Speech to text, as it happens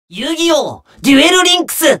遊戯王デュエルリン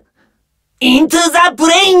クスイントゥザブ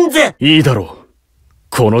レインズ。いいだろう。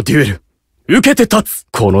このデュエル、受けて立つ。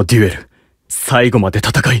このデュエル、最後まで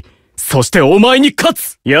戦い、そしてお前に勝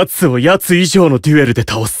つ。奴を奴以上のデュエルで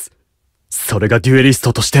倒す。それがデュエリス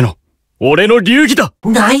トとしての、俺の流儀だ。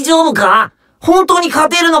大丈夫か？本当に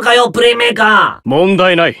勝てるのかよ、プレイメーカー。問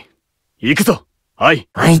題ない。行くぞ。はい。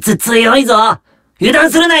あいつ強いぞ。油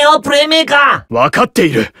断するなよ、プレイメーカー。わかって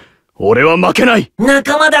いる。俺は負けない。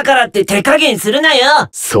仲間だからって手加減するなよ。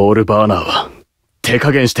ソウルバーナーは、手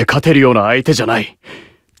加減して勝てるような相手じゃない。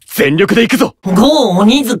全力で行くぞ。ゴー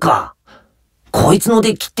鬼塚。こいつの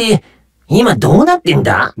デッキって、今どうなってん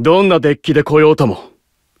だ？どんなデッキで来ようとも、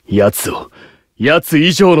奴を、奴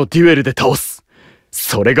以上のデュエルで倒す。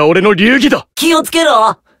それが俺の流儀だ。気をつけ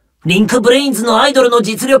ろ。リンクブレインズのアイドルの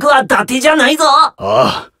実力は伊達じゃないぞ。あ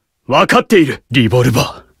あ、わかっている。リボルバ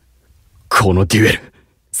ー。このデュエル、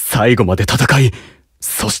最後まで戦い、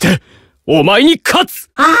そして、お前に勝つ。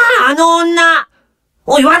ああ、あの女。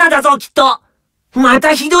おい、罠だぞ、きっと。ま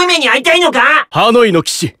たひどい目に遭いたいのか？ハノイの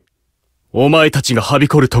騎士。お前たちがはび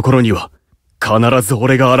こるところには、必ず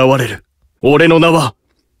俺が現れる。俺の名は、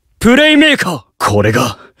プレイメーカー。これ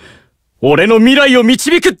が、俺の未来を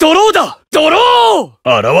導くドローだ。ドロ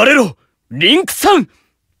ー！現れろ！リンク3！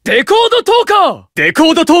デコードトーカー！デコ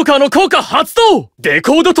ードトーカーの効果発動！デ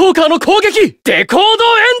コードトーカーの攻撃！デコード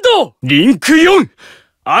エンド！リンク 4！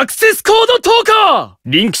アクセスコードトーカー！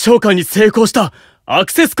リンク召喚に成功したア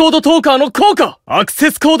クセスコードトーカーの効果！アク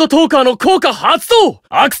セスコードトーカーの効果発動！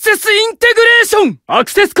アクセスインテグレーション！ア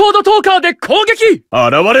クセスコードトーカーで攻撃！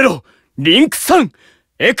現れろ！リンク3！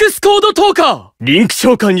エクスコードトーカー！リンク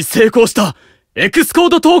召喚に成功したエクスコー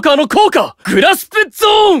ドトーカーの効果！グラスプゾ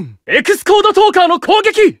ーン！エクスコードトーカーの攻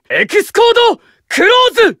撃！エクスコードクロ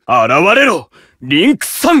ーズ！現れろ！リンク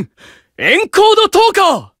3！エンコードトー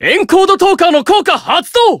カー！エンコードトーカーの効果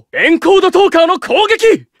発動！エンコードトーカーの攻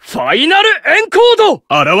撃！ファイナルエンコード！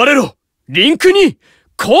現れろ！リンク2！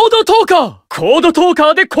コードトーカー！コードトー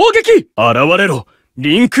カーで攻撃！現れろ！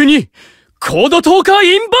リンク2！コードトーカー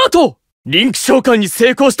インバート！リンク召喚に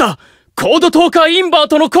成功したコードトーカーインバー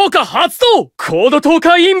トの効果発動！コードトー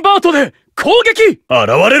カーインバートで攻撃！現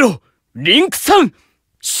れろ！リンク3！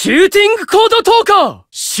シューティングコードトーカー！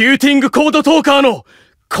シューティングコードトーカーの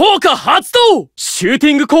効果発動！シューテ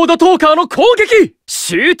ィングコードトーカーの攻撃！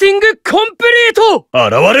シューティングコンプリート！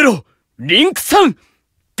現れろ！リンク3！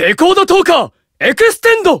デコードトーカーエクス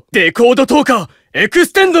テンド！デコードトーカーエク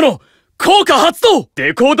ステンドの効果発動！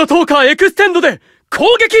デコードトーカーエクステンドで攻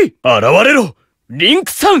撃！現れろ！リン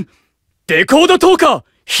ク3！デコードトーカー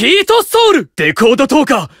ヒートソウル！デコードトー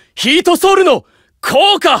カーヒートソウルの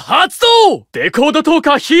効果発動！デコードトー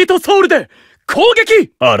カーヒートソウルで攻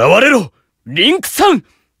撃！現れろ！リンク3！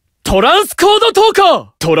トランスコードトーカー！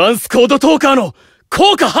トランスコードトーカーの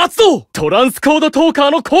効果発動！トランスコードトーカ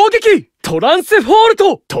ーの攻撃！トランスフォール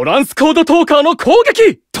ト！トランスコードトーカーの攻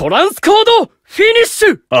撃！トランスコードフィニッシ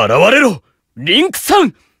ュ！現れろ！リンク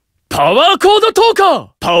3！パワーコードトーカー！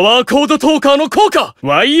パワーコードトーカーの効果！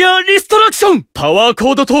ワイヤーリストラクション！パワー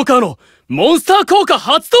コードトーカーのモンスター効果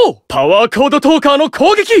発動！パワーコードトーカーの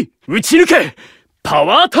攻撃！撃ち抜け！パ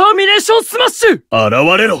ワーターミネーションスマッシュ！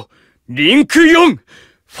現れろ！リンク 4！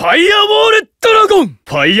ファイヤーウォールドラゴン！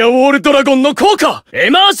ファイヤーウォールドラゴンの効果！エ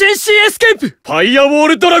マージェンシーエスケープ！ファイヤーウォー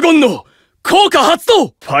ルドラゴンの効果発動！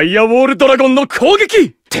ファイヤーウォールドラゴンの攻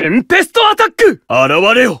撃！テンペストアタック！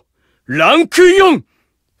現れよ！ランク 4！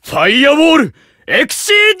ファイアウォール、エク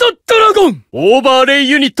シードドラゴン！オーバーレイ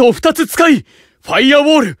ユニットを2つ使い、ファイアウ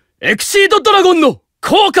ォール、エクシードドラゴンの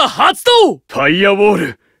効果発動！ファイアウォー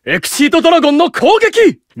ル、エクシードドラゴンの攻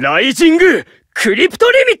撃！ライジング、クリプト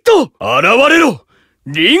リミット！現れろ！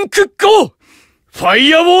リンク5！ファ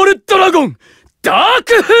イアウォールドラゴン、ダー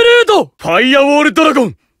クフルード！ファイアウォールドラゴ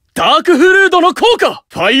ン、ダークフルードの効果！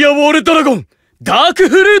ファイアウォールドラゴン、ダーク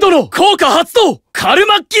フルードの効果発動！カル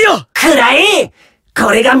マッギア！くらえ！こ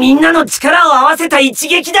れがみんなの力を合わせた一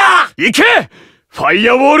撃だ！行け！ファイ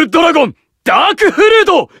アウォールドラゴン、ダークフルー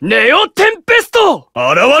ド、ネオテンペスト！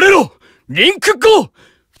現れろ！リンク5！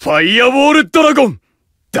ファイアウォールドラゴン、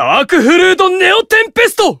ダークフルードネオテンペ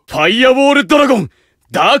スト！ファイアウォールドラゴン、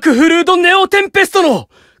ダークフルードネオテンペストの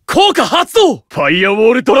効果発動！ファイアウォ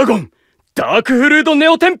ールドラゴン、ダークフルードネ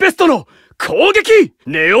オテンペストの攻撃！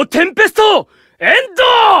ネオテンペスト、エン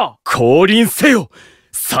ド！降臨せよ！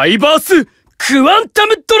サイバースクワンタ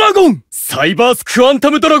ムドラゴン！サイバースクワン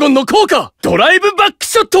タムドラゴンの効果！ドライブバック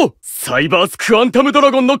ショット！サイバースクワンタムド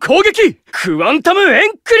ラゴンの攻撃！クワンタムエ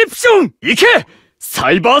ンクリプション！いけ！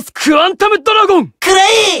サイバースクワンタムドラゴン！くら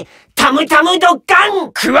え！タムタムドッカ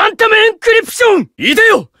ン！クワンタムエンクリプション！いで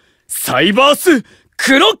よ！サイバース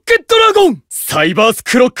クロックドラゴン。サイバース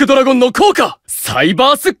クロックドラゴンの効果。サイ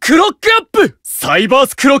バースクロックアップ。サイバー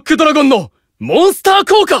スクロックドラゴンのモンスタ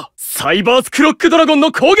ー効果。サイバースクロックドラゴン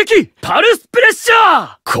の攻撃。パルスプレッシ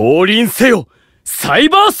ャー。降臨せよ。サイ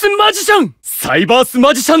バースマジシャン。サイバース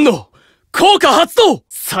マジシャンの効果発動。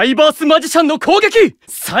サイバースマジシャンの攻撃。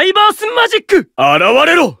サイバースマジック。現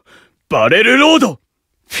れろ。バレルロード。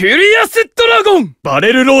フュリアスドラゴン。バ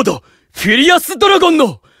レルロード。フュリアスドラゴン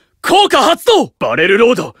の効果発動。バレル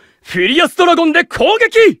ロード。フュリアスドラゴンで攻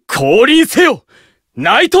撃。降臨せよ。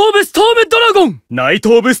ナイト・オブ・ストーム・ドラゴン。ナイ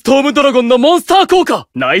ト・オブ・ストーム・ドラゴンのモンスター効果。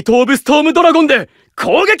ナイト・オブ・ストーム・ドラゴンで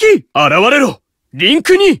攻撃。現れろ。リン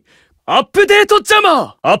クにアップデートジャマ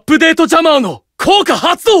ー。アップデートジャマーの効果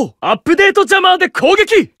発動。アップデートジャマーで攻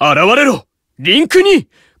撃。現れろ。リンクに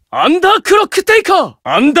アンダークロックテイカー。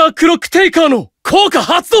アンダークロックテイカーの効果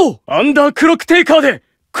発動。アンダークロックテイカーで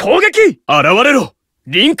攻撃。現れろ。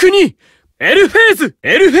リンクにLフェーズ。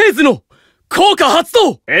Lフェーズの効果発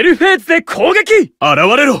動。Lフェーズで攻撃。現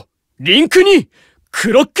れろ。リンクに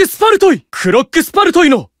クロックスパルトイ。クロックスパルトイ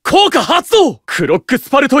の効果発動。クロックス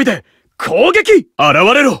パルトイで攻撃。現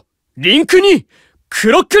れろ。リンクに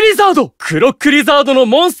クロックリザード。クロックリザードの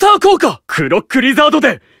モンスター効果。クロックリザード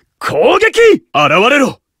で攻撃。現れ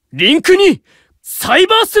ろ。リンクにサイ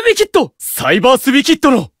バースウィキッド。サイバースウィキッド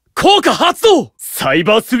の効果発動。サイ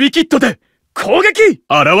バースウィキッドで攻撃。現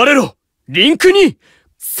れろ。リンクに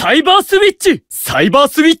サイバースウィッチ。サイバー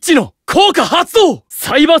スウィッチの効果発動。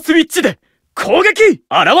サイバースウィッチで攻撃。現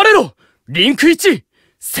れろ。リンク1。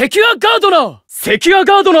セキュアガードナー。セキュア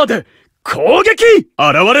ガードナーで攻撃。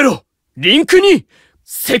現れろ。リンク2。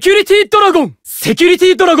セキュリティドラゴン。セキュリテ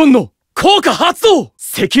ィドラゴンの効果発動。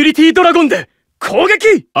セキュリティドラゴンで攻撃。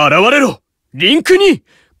現れろ。リンク2。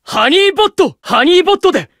ハニーボット。ハニーボッ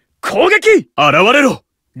トで攻撃。現れろ。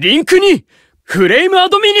リンク2。フレームア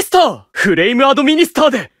ドミニスター。フレームアドミニスター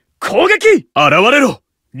で攻撃。現れろ。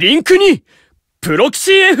リンク2。プロキ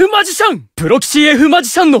シー F マジシャン。プロキシー F マジ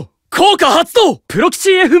シャンの効果発動。プロキ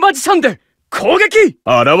シー F マジシャンで攻撃。現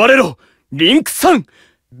れろ。リンク3。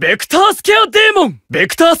ベクタースケアデーモン。ベ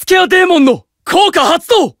クタースケアデーモンの効果発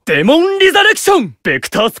動。デモンリザレクション。ベク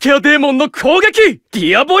タースケアデーモンの攻撃。デ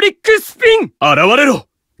ィアボリックスピン。現れろ。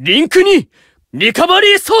リンク2。リカバ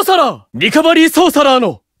リーソーサラー。リカバリーソーサラー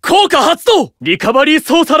の効果発動。リカバリー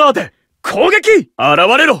ソーサラーで攻撃。現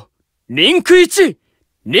れろ。リンク1。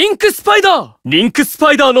リンクスパイダー。リンクス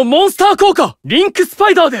パイダーのモンスター効果。リンクスパ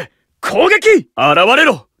イダーで攻撃。現れ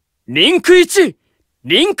ろ。リンク1。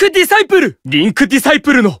リンクディサイプル。リンクディサイ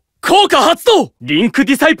プルの効果発動。リンク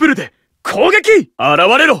ディサイプルで攻撃。現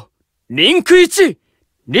れろ。リンク1。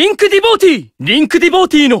リンクディボーティー。リンクディボー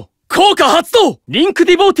ティーの効果発動。リンク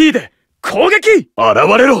ディボーティーで攻撃。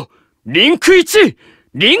現れろ。リンク1。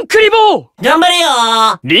リンクリボー。頑張れよ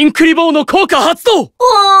ー。リンクリボーの効果発動。お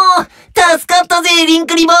ー、助かったぜ、リン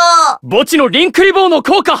クリボー。墓地のリンクリボーの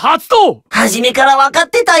効果発動。初めから分かっ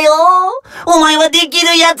てたよー。お前はでき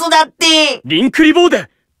るやつだって。リンクリボーで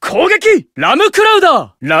攻撃。ラムクラウダ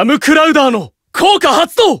ー。ラムクラウダーの効果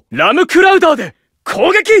発動。ラムクラウダーで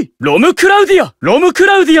攻撃。ロムクラウディア。ロムク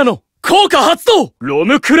ラウディアの効果発動。ロ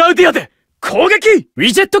ムクラウディアで攻撃。ウ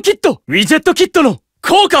ィジェットキット。ウィジェットキットの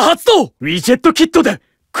効果発動。ウィジェットキットで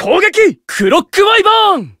攻撃。クロックワイバ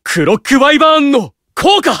ーン。クロックワイバーンの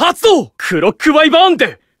効果発動。クロックワイバーン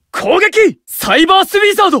で攻撃。サイバースウ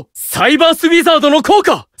ィザード。サイバースウィザードの効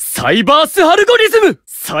果。サイバースアルゴリズム。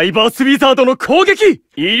サイバースウィザードの攻撃。イ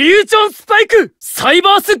リュージョンスパイク。サイ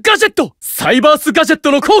バースガジェット。サイバースガジェッ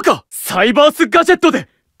トの効果。サイバースガジェットで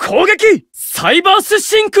攻撃。サイバース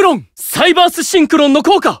シンクロン。サイバースシンクロンの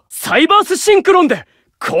効果。サイバースシンクロンで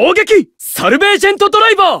攻撃。サルベージェントド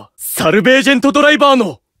ライバー。サルベージェントドライバー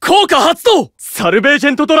の効果発動。サルベージ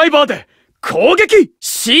ェントドライバーで攻撃。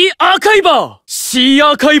シーアーカイバー。シー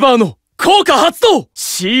アーカイバーの効果発動。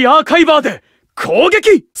シーアーカイバーで攻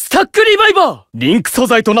撃。スタックリバイバー。リンク素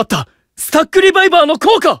材となったスタックリバイバーの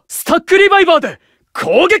効果。スタックリバイバーで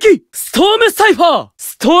攻撃。ストームサイファー。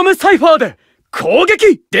ストームサイファーで攻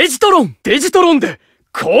撃。デジトロン。デジトロンで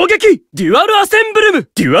攻撃。デュアルアセンブルム。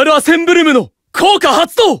デュアルアセンブルムの効果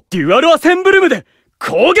発動。デュアルアセンブルムで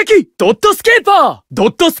攻撃。ドットスケーパー。ド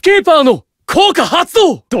ットスケーパーの効果発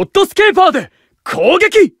動。ドットスケーパーで攻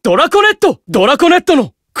撃。ドラコネット。ドラコネット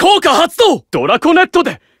の効果発動。ドラコネット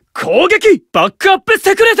で攻撃。バックアップ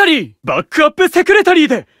セクレタリー。バックアップセクレタリー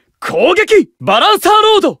で攻撃。バランサー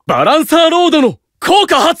ロード。バランサーロードの効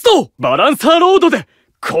果発動。バランサーロードで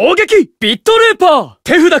攻撃。ビットルーパー。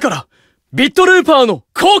手札からビットルーパーの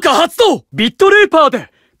効果発動。ビットルーパーで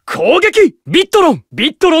攻撃。ビットロン。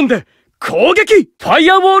ビットロンで攻撃。ファ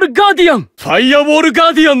イアウォールガーディアン。ファイアウォールガ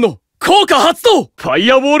ーディアンの効果発動。ファ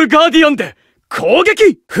イアウォールガーディアンで攻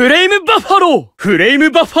撃フレイムバッファローフレイム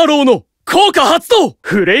バッファローの効果発動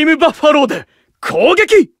フレイムバッファローで攻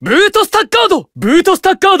撃ブートスタッカードブートス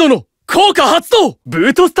タッカードの効果発動ブ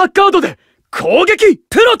ートスタッカードで攻撃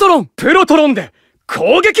プロトロンプロトロンで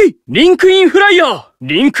攻撃リンクインフライヤー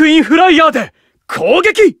リンクインフライヤーで攻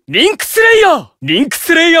撃リンクスレイヤーリンク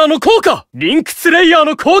スレイヤーの効果リンクスレイヤー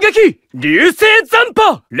の攻撃流星残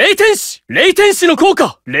波レイテンシの効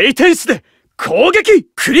果レイテンシで攻撃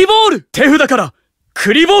クリボール手札から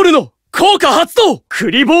クリボールの効果発動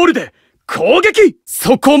クリボールで攻撃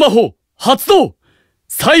速攻魔法発動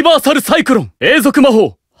サイバーサルサイクロン永続魔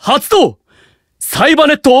法発動サイバ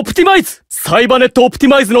ネットオプティマイズサイバネットオプティ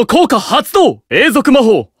マイズの効果発動永続魔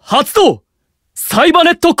法発動サイバ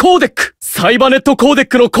ネットコーデックサイバネットコーデッ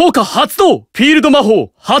クの効果発動フィールド魔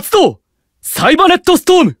法発動サイバネットス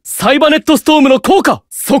トームサイバネットストームの効果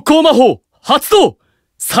速攻魔法発動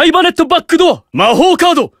サイバネットバックドア魔法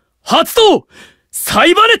カード発動サ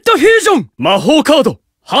イバネットフュージョン魔法カード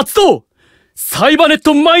発動サイバネッ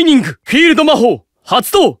トマイニングフィールド魔法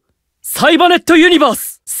発動サイバネットユニバー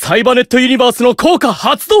スサイバネットユニバースの効果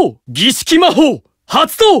発動儀式魔法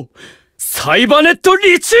発動サイバネット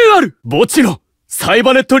リチューアル墓地のサイ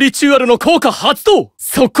バネットリチューアルの効果発動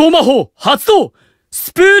速攻魔法発動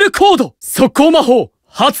スプールコード速攻魔法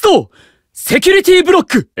発動セキュリティブロッ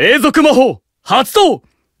ク永続魔法発動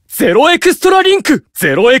ゼロエクストラリンク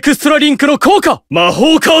ゼロエクストラリンクの効果魔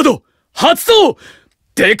法カード発動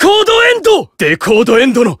デコードエンドデコードエ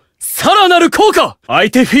ンドのさらなる効果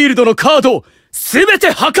相手フィールドのカードをすべ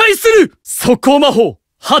て破壊する速攻魔法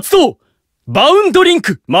発動バウンドリン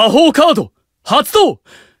ク魔法カード発動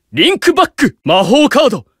リンクバック魔法カー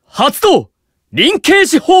ド発動リンケー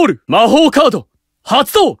ジホール魔法カード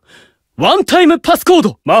発動ワンタイムパスコー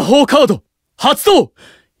ド魔法カード発動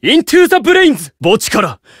イントゥーザブレインズ墓地か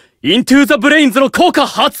らイントゥーザブレインズの効果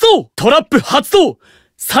発動トラップ発動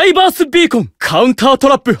サイバースビーコンカウンタート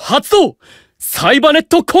ラップ発動サイバネッ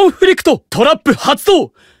トコンフリクトトラップ発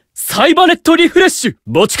動サイバネットリフレッシュ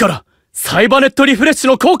墓地からサイバネットリフレッシュ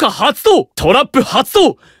の効果発動トラップ発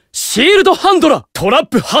動シールドハンドラトラッ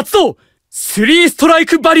プ発動スリーストライ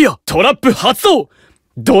クバリアトラップ発動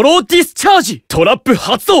ドローディスチャージトラップ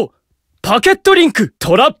発動パケットリンク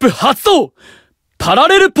トラップ発動パラ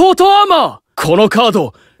レルポートアーマーこのカー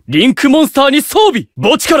ドリンクモンスターに装備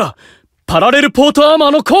墓地からパラレルポートアーマ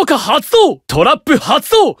ーの効果発動トラップ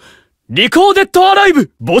発動リコーデッドアライ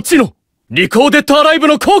ブ墓地のリコーデッドアライブ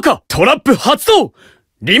の効果トラップ発動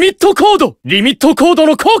リミットコード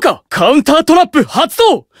の効果カウンタートラップ発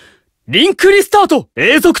動リンクリスタート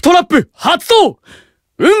永続トラップ発動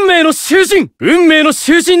運命の囚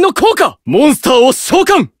人の効果モンスターを召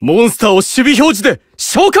喚モンスターを守備表示で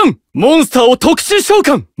召喚モンスターを特殊召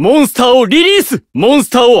喚モンスターをリリースモンス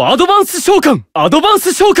ターをアドバンス召喚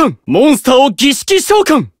モンスターを儀式召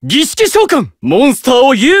喚モンスター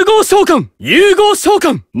を融合召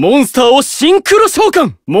喚モンスターをシンクロ召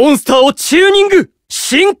喚モンスターをチューニング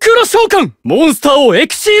シンクロ召喚モンスターをエ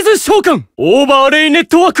クシーズ召喚オーバーレイネッ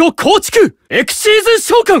トワークを構築エクシーズ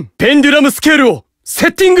召喚ペンデュラムスケールをセ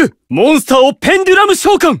ッティングモンスターをペンデュラム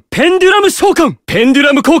召喚ペンデュ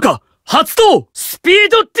ラム効果発動スピー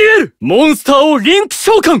ドデュエルモンスターをリンク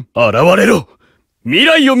召喚現れろ未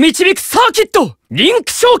来を導くサーキットリン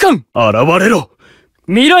ク召喚現れろ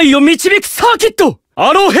未来を導くサーキット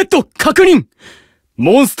アローヘッド確認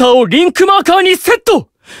モンスターをリンクマーカーにセット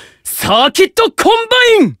サーキットコン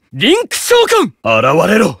バインリンク召喚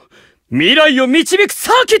現れろ未来を導く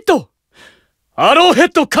サーキットアローヘッ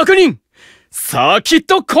ド確認サーキッ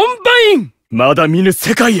トコンバインまだ見ぬ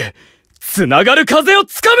世界へつながる風を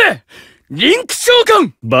つかめリンク召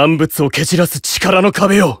喚万物を蹴散らす力の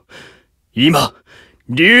壁を今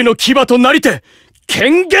竜の牙となりて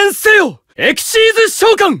権限せよエクシーズ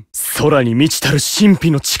召喚空に満ちたる神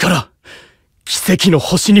秘の力奇跡の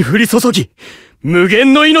星に降り注ぎ無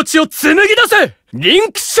限の命を紡ぎ出せリ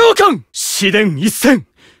ンク召喚紫電一閃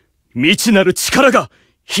未知なる力が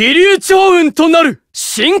飛竜長雲となる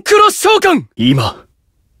シンクロ召喚今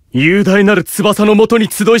雄大なる翼のもと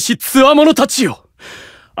に集いし強者たちよ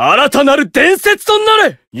新たなる伝説とな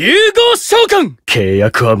れ融合召喚契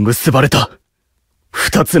約は結ばれた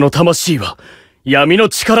二つの魂は闇の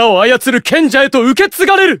力を操る賢者へと受け継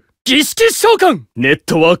がれる儀式召喚ネッ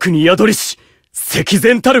トワークに宿りし赤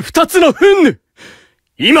然たる二つの憤怒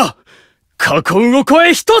今禍根を超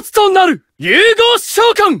え一つとなる融合召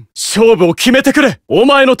喚勝負を決めてくれお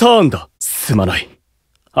前のターンだすまない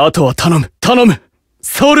あとは頼む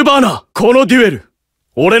ソウルバーナーこのデュエル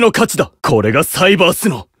俺の勝ちだこれがサイバース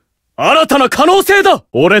の新たな可能性だ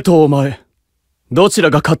俺とお前どちら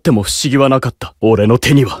が勝っても不思議はなかった俺の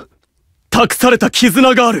手には託された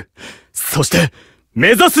絆があるそして、目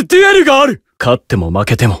指すデュエルがある。勝っても負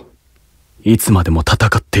けても、いつまでも戦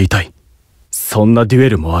っていたい。そんなデュエ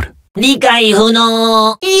ルもある。理解不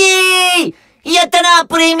能。イエーイやったな、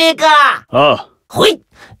プレイメーカー。ああ。ほい、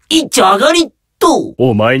一丁上がりっと。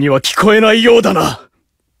お前には聞こえないようだな。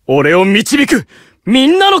俺を導く、み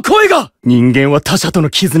んなの声が。人間は他者との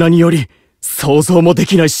絆により、想像もで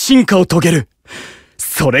きない進化を遂げる。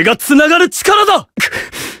それが繋がる力だ。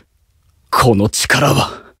この力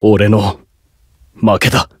は、俺の、負け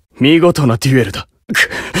だ。見事なデュエルだ。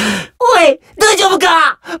おい、大丈夫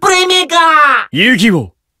かプレイメーカー。遊戯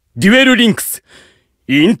王、デュエルリンクス、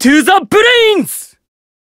Into the Brains!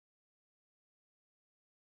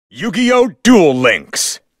 Yu-Gi-Oh! Duel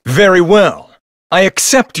Links. Very well. I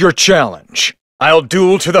accept your challenge. I'll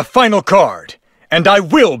duel to the final card, and I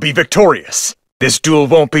will be victorious. This duel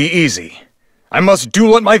won't be easy. I must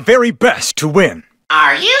duel at my very best to win.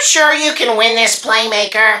 Are you sure you can win this,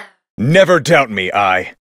 Playmaker? Never doubt me,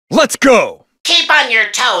 I. Let's go! Keep on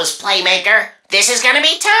your toes, Playmaker. This is gonna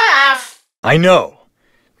be tough. I know,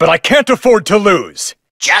 but I can't afford to lose.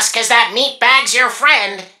 Just 'cause that meatbag's your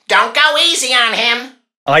friend, don't go easy on him.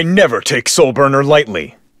 I never take Soulburner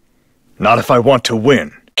lightly. Not if I want to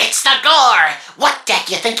win. It's the Gore! What deck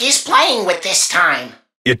you think he's playing with this time?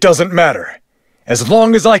 It doesn't matter, as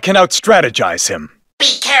long as I can out-strategize him.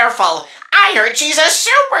 Be careful. I heard she's a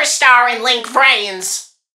superstar in Link VRAINS.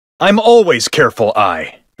 I'm always careful,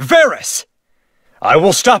 I. Varus! I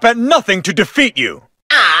will stop at nothing to defeat you.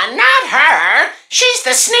 Ah, not her. She's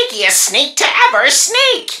the sneakiest sneak to ever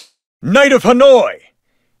sneak. Knight of Hanoi!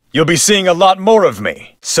 You'll be seeing a lot more of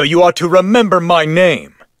me, so you ought to remember my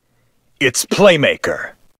name. It's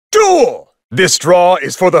Playmaker. Duel! This draw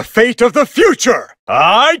is for the fate of the future.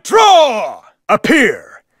 I draw!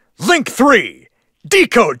 Appear. Link 3.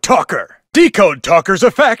 Decode Talker. Decode Talker's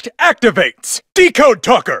effect activates. Decode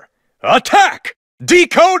Talker. Attack!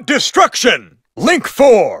 Decode Destruction. Link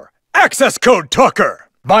 4. Access Code Talker.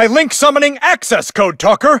 By link summoning Access Code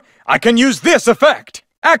Talker, I can use this effect.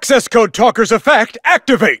 Access Code Talker's effect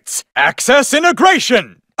activates. Access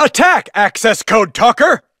Integration. Attack Access Code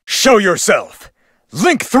Talker. Show yourself.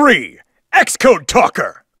 Link 3. Xcode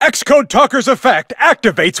Talker. Xcode Talker's effect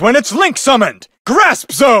activates when it's link summoned.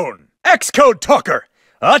 Grasp Zone. Xcode Talker.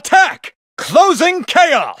 Attack. Closing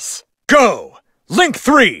Chaos. Go. Link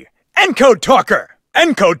 3. Encode Talker.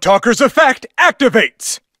 Encode Talker's effect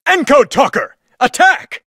activates. Encode Talker.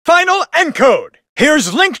 Attack. Final Encode.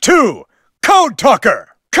 Here's Link 2. Code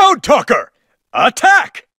Talker. Code Talker.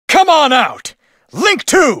 Attack. Come on out. Link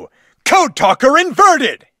 2. Code Talker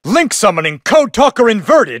inverted. Link summoning Code Talker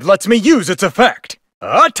inverted lets me use its effect.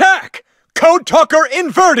 Attack. Code Talker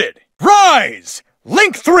inverted. Rise.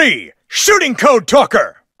 Link 3. Shooting Code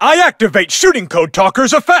Talker. I activate Shooting Code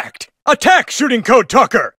Talker's effect. Attack Shooting Code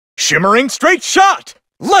Talker. Shimmering Straight Shot.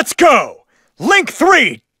 Let's go. Link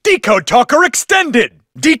 3. Decode Talker extended.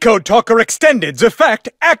 Decode Talker extended's effect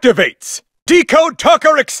activates. Decode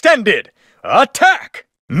Talker extended. Attack.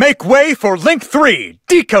 Make way for Link 3.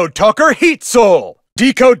 Decode Talker Heat Soul.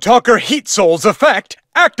 Decode Talker Heat Soul's effect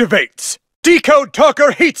activates. Decode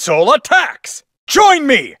Talker Heat Soul attacks. Join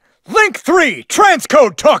me. Link 3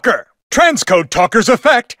 Transcode Talker. Transcode Talker's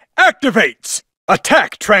effect activates.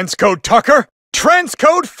 Attack Transcode Talker.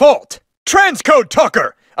 Transcode Fault. Transcode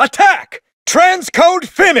Talker. Attack. Transcode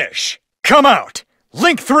Finish. Come out.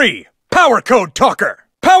 Link 3 Power Code Talker.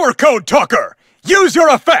 Power Code Talker. Use your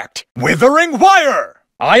effect. Withering Wire.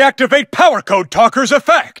 I activate Power Code Talker's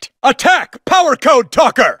effect. Attack Power Code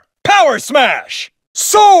Talker. Power Smash.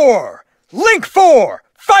 Soar. Link 4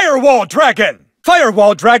 Firewall Dragon.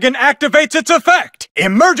 Firewall Dragon activates its effect.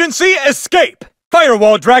 Emergency Escape.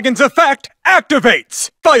 Firewall Dragon's effect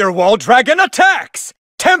activates. Firewall Dragon attacks.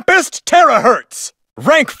 Tempest Terahertz.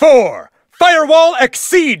 Rank 4. Firewall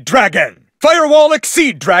Exceed Dragon. Firewall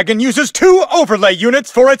Exceed Dragon uses 2 overlay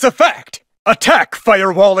units for its effect. Attack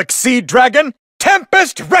Firewall Exceed Dragon.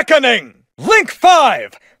 Tempest Reckoning. Link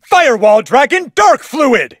 5. Firewall Dragon Dark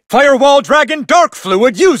Fluid. Firewall Dragon Dark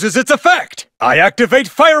Fluid uses its effect. I activate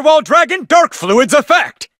Firewall Dragon Dark Fluid's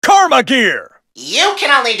effect. Karma Gear. You can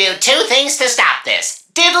only do 2 things to stop this.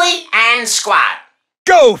 Diddly and squat.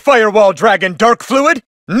 Go, Firewall Dragon Dark Fluid.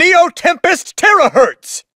 Neo Tempest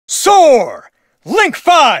Terahertz. Soar. Link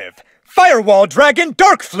 5. Firewall Dragon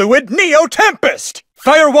Dark Fluid Neo Tempest.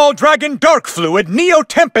 Firewall Dragon Dark Fluid Neo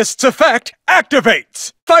Tempest's effect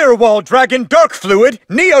activates. Firewall Dragon Dark Fluid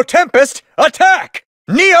Neo Tempest attack.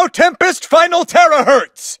 Neo Tempest Final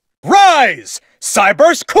Terahertz. Rise.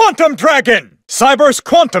 Cyber's Quantum Dragon. Cyber's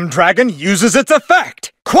Quantum Dragon uses its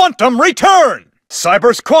effect. Quantum Return.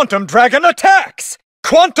 Cyber's Quantum Dragon attacks.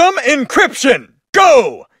 Quantum Encryption.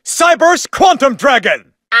 Go. Cyberse Quantum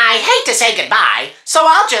Dragon! I hate to say goodbye, so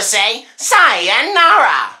I'll just say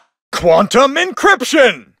sayonara. Quantum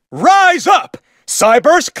Encryption! Rise up!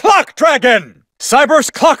 Cyberse Clock Dragon!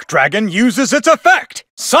 Cyberse Clock Dragon uses its effect.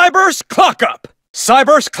 Cyberse Clock Up!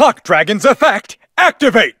 Cyberse Clock Dragon's effect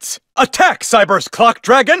activates. Attack Cyberse Clock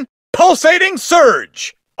Dragon! Pulsating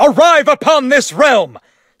Surge! Arrive upon this realm!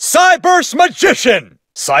 Cyberse Magician!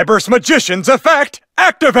 Cyberse Magician's effect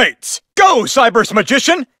activates. Go, Cyberse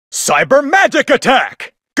Magician! Cyber Magic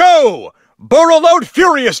Attack! Go! Borreload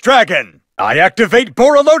Furious Dragon! I activate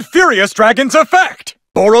Borreload Furious Dragon's effect!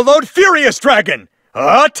 Borreload Furious Dragon!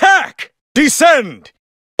 Attack! Descend!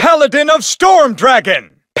 Paladin of Storm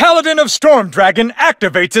Dragon! Paladin of Storm Dragon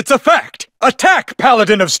activates its effect! Attack,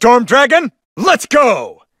 Paladin of Storm Dragon! Let's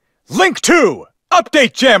go! Link 2!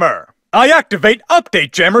 Update Jammer! I activate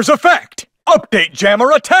Update Jammer's effect! Update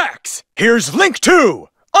Jammer attacks! Here's Link 2!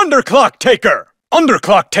 Underclock Taker!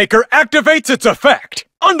 Underclock Taker activates its effect!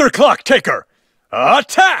 Underclock Taker!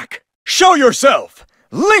 Attack! Show yourself!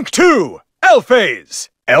 Link 2! L-Phase!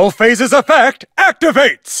 L-Phase's effect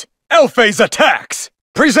activates! L-Phase attacks!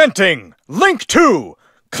 Presenting Link 2!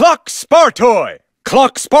 Clock Spartoy!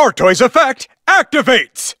 Clock Spartoy's effect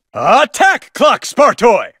activates! Attack, Clock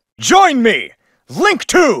Spartoy! Join me! Link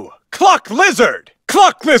 2! Clock Lizard!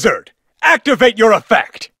 Clock Lizard! Activate your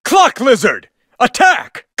effect! Clock Lizard!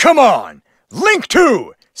 Attack! Come on! Link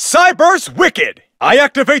 2! Cyberse Wicked! I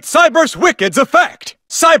activate Cyberse Wicked's effect!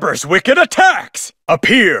 Cyberse Wicked attacks!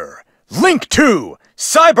 Appear! Link 2!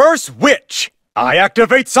 Cyberse Witch! I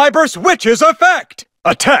activate Cyberse Witch's effect!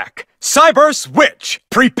 Attack! Cyberse Witch!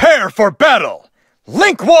 Prepare for battle!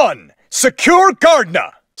 Link 1! Secure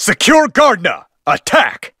Gardna! Secure Gardna!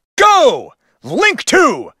 Attack! Go! Link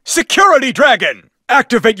 2! Security Dragon!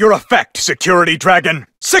 Activate your effect, Security Dragon!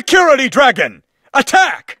 Security Dragon!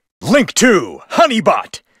 Attack! Link 2!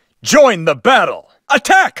 Honeybot! Join the battle!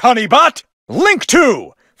 Attack, Honeybot! Link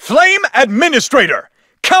 2! Flame Administrator!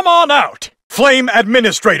 Come on out! Flame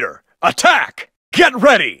Administrator! Attack! Get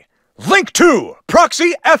ready! Link 2!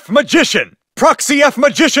 Proxy F Magician! Proxy F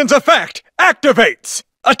Magician's effect activates!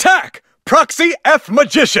 Attack! Proxy F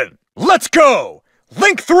Magician! Let's go!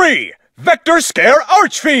 Link 3! Vector Scare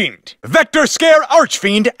Archfiend! Vector Scare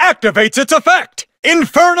Archfiend activates its effect!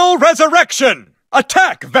 Infernal Resurrection!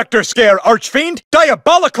 Attack, Vector Scare Archfiend!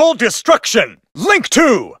 Diabolical Destruction! Link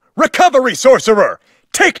 2! Recovery Sorcerer!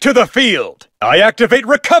 Take to the field! I activate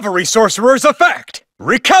Recovery Sorcerer's effect!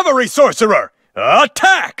 Recovery Sorcerer!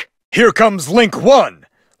 Attack! Here comes Link 1!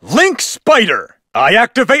 Link Spider! I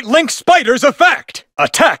activate Link Spider's effect!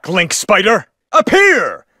 Attack, Link Spider!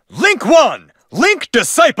 Appear! Link 1! Link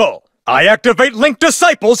Disciple! I activate Link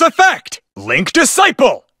Disciple's effect! Link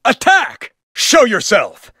Disciple! Attack! Show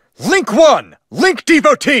yourself! Link 1! Link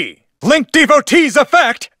Devotee! Link Devotee's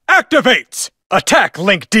effect activates! Attack,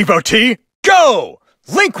 Link Devotee! Go!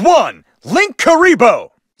 Link 1! Link Karibo!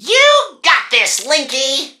 You got this,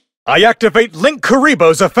 Linky! I activate Link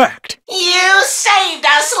Karibo's effect! You saved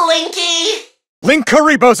us, Linky! Link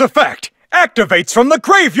Karibo's effect activates from the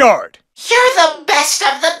graveyard! You're the best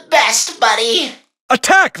of the best, buddy!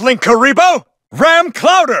 Attack, Link Karibo! Ram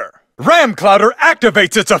Clouder! Ram Clouder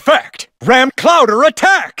activates its effect! Ram Clouder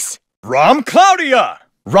attacks! Ram Claudia!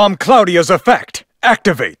 Ram Claudia's effect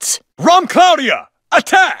activates! Ram Claudia!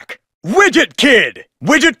 Attack! Widget Kid!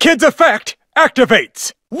 Widget Kid's effect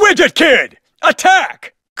activates! Widget Kid!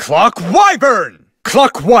 Attack! Clock Wyvern!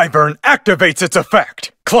 Clock Wyvern activates its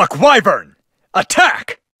effect! Clock Wyvern!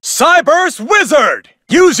 Attack! Cyberse Wizard!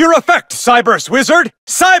 Use your effect, Cyberse Wizard!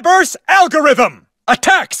 Cyberse Algorithm!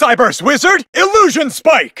 Attack, Cyberse Wizard! Illusion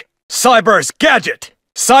Spike! Cyberse Gadget!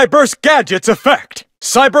 Cyberse Gadget's effect!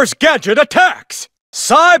 Cyberse Gadget attacks!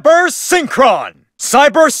 Cyberse Synchron!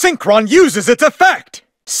 Cyberse Synchron uses its effect!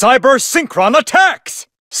 Cyberse Synchron attacks!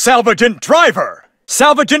 Salvagent Driver!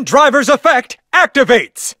 Salvagent Driver's effect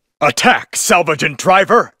activates! Attack, Salvagent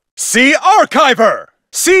Driver! C Archiver!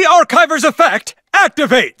 C Archiver's effect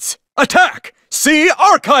activates! Attack! C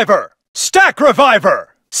Archiver! Stack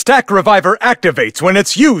Reviver! Stack Reviver activates when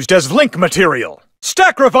it's used as link material.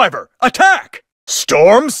 Stack Reviver! Attack!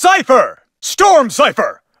 Storm Cipher! Storm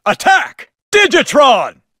Cipher! Attack!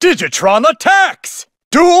 Digitron! Digitron attacks!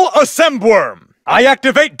 Duel Assembworm! I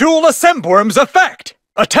activate Duel Assembworm's effect!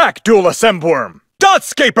 Attack, Duel Assembworm!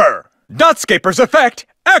 Dotscaper! Dotscaper's effect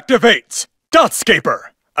activates! Dotscaper!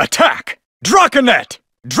 Attack! Draconet!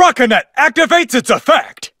 Draconet activates its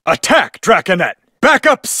effect! Attack, Draconet!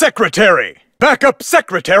 Backup Secretary! Backup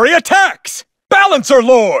Secretary attacks! Balancer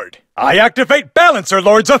Lord! I activate Balancer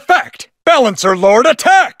Lord's effect! Balancer Lord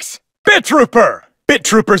attacks! Bit Trooper! Bit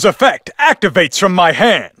Trooper's effect activates from my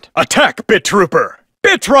hand! Attack, Bit Trooper!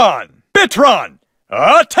 Bitron! Bitron!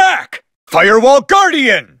 Attack! Firewall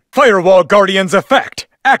Guardian! Firewall Guardian's effect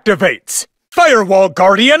activates. Firewall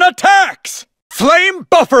Guardian attacks! Flame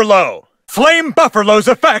Buffalo! Flame Buffalo's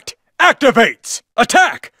effect activates.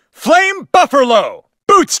 Attack! Flame Buffalo!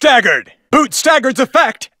 Boot Staggered! Boot Staggered's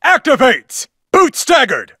effect activates. Boot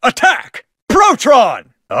Staggered! Attack! Protron!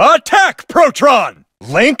 Attack, Protron!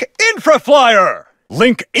 Link Infraflyer!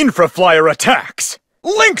 Link Infraflyer attacks.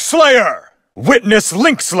 Link Slayer! Witness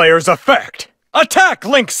Link Slayer's effect. Attack,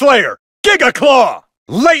 Link Slayer! Giga Claw!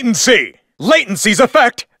 Latency! Latency's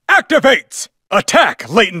effect activates. Attack,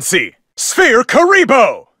 Latency! Sphere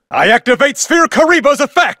Karibo! I activate Sphere Karibo's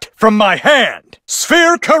effect from my hand.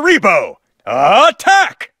 Sphere Karibo!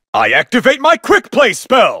 Attack! I activate my Quick Play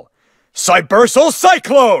spell. Cybersal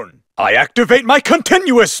Cyclone! I activate my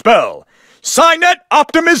Continuous spell. Cynet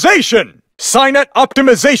Optimization! Cynet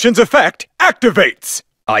Optimization's effect activates.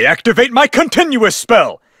 I activate my Continuous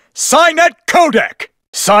spell. Cynet Codec!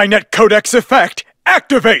 Cynet Codec's effect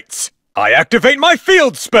activates. I activate my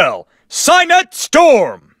Field spell. Cynet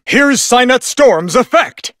Storm! Here's Cynet Storm's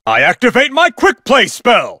effect. I activate my Quick Play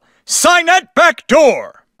spell. Cynet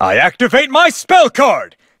Backdoor! I activate my spell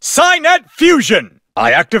card. Cynet Fusion!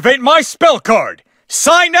 I activate my spell card.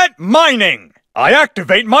 Cynet Mining! I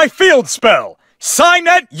activate my Field spell.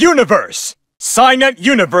 Cynet Universe! Cynet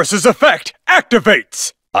Universe's effect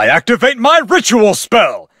activates. I activate my Ritual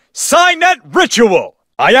spell. Cynet Ritual!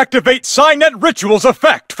 I activate Cynet Ritual's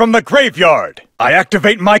effect from the graveyard. I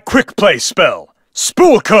activate my Quick Play spell.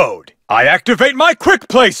 Spool Code! I activate my Quick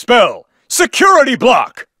Play spell. Security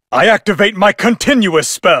Block! I activate my Continuous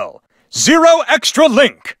spell. Zero Extra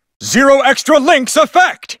Link! Zero Extra Link's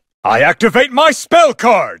effect! I activate my spell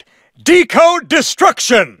card. Decode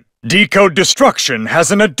Destruction! Decode Destruction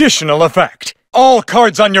has an additional effect. All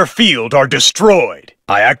cards on your field are destroyed.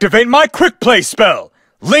 I activate my Quick Play spell.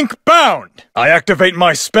 Link Bound! I activate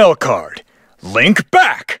my spell card. Link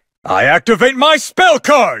Back! I activate my spell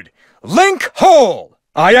card. Link Hole!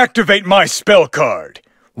 I activate my spell card.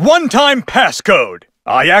 One-time passcode.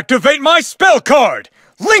 I activate my spell card.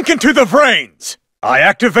 Link into the VRAINS! I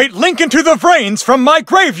activate Link into the VRAINS from my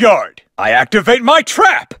graveyard. I activate my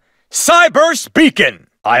trap. Cyburst Beacon.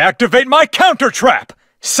 I activate my counter trap.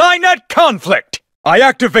 Cynet Conflict. I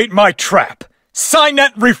activate my trap.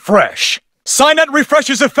 Cynet Refresh. Cynet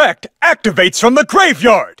Refresh's effect activates from the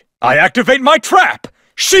graveyard. I activate my trap.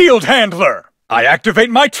 Shield Handler. I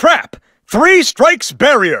activate my trap. 3 Strikes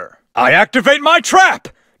Barrier. I activate my trap.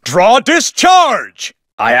 Draw Discharge.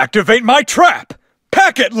 I activate my trap.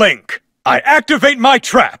 Packet Link. I activate my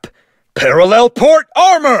trap. Parallel Port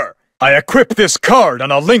Armor. I equip this card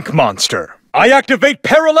on a Link monster. I activate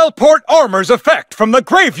Parallel Port Armor's effect from the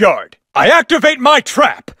graveyard. I activate my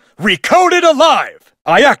trap. Recoded Alive.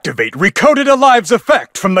 I activate Recoded Alive's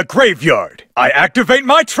effect from the graveyard. I activate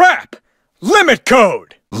my trap. Limit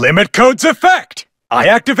Code. Limit Code's effect. I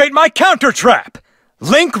activate my counter trap.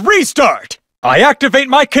 Link Restart. I activate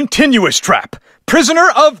my Continuous trap. Prisoner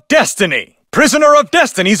of Destiny. Prisoner of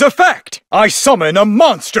Destiny's effect. I summon a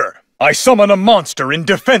monster. I summon a monster in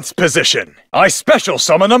defense position. I special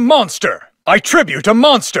summon a monster. I tribute a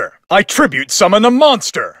monster. I tribute summon a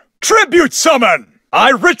monster. Tribute summon! I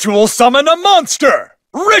ritual summon a monster.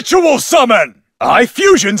 Ritual summon! I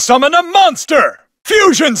fusion summon a monster.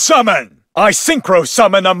 Fusion summon! I synchro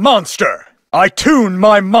summon a monster. I tune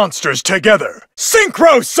my monsters together.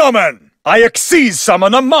 Synchro summon! I Xyz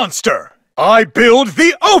summon a monster. I build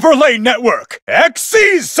the overlay network.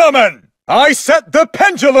 Xyz summon! I set the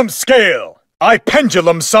pendulum scale. I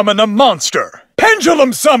pendulum summon a monster.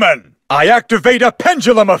 Pendulum summon! I activate a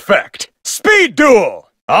pendulum effect. Speed Duel!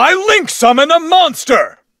 I Link summon a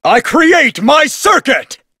monster. I create my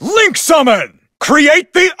circuit. Link summon!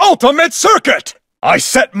 Create the ultimate circuit. I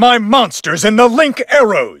set my monsters in the Link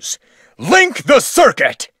arrows. Link the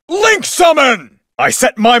circuit. Link summon! I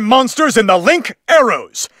set my monsters in the Link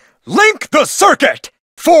arrows. Link the circuit!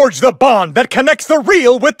 Forge the bond that connects the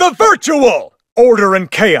real with the virtual! Order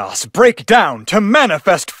and chaos break down to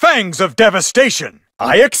manifest fangs of devastation.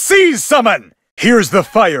 I Xyz summon! Here's the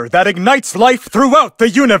fire that ignites life throughout the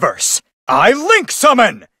universe. I Link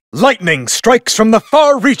summon! Lightning strikes from the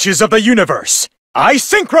far reaches of the universe. I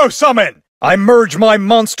Synchro summon! I merge my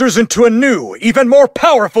monsters into a new, even more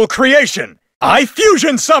powerful creation. I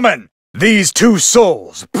Fusion summon! These two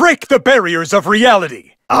souls break the barriers of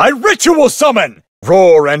reality. I Ritual summon!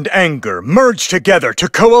 Roar and anger merge together to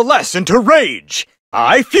coalesce into rage.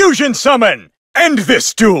 I Fusion summon! End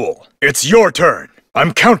this duel! It's your turn.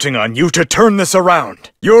 I'm counting on you to turn this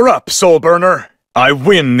around. You're up, Soul Burner. I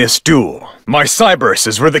win this duel. My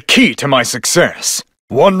Cyberses were the key to my success.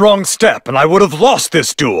 One wrong step and I would have lost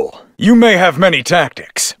this duel. You may have many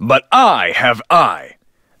tactics, but I have eye.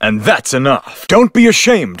 And that's enough. Don't be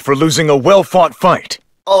ashamed for losing a well-fought fight.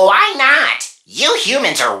 Why not? You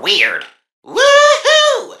humans are weird.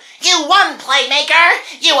 Woohoo! You won, Playmaker!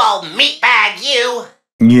 You old meatbag, you!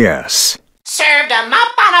 Yes. Served 'em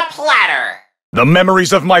up on a platter. The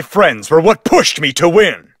memories of my friends were what pushed me to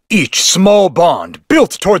win. Each small bond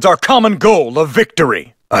built towards our common goal of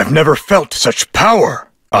victory. I've never felt such power.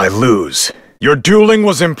 I lose. Your dueling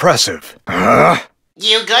was impressive.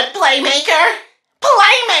 You good, Playmaker?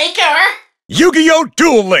 Playmaker! Yu-Gi-Oh!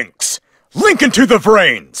 Duel Links! Link into the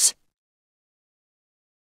VRAINS!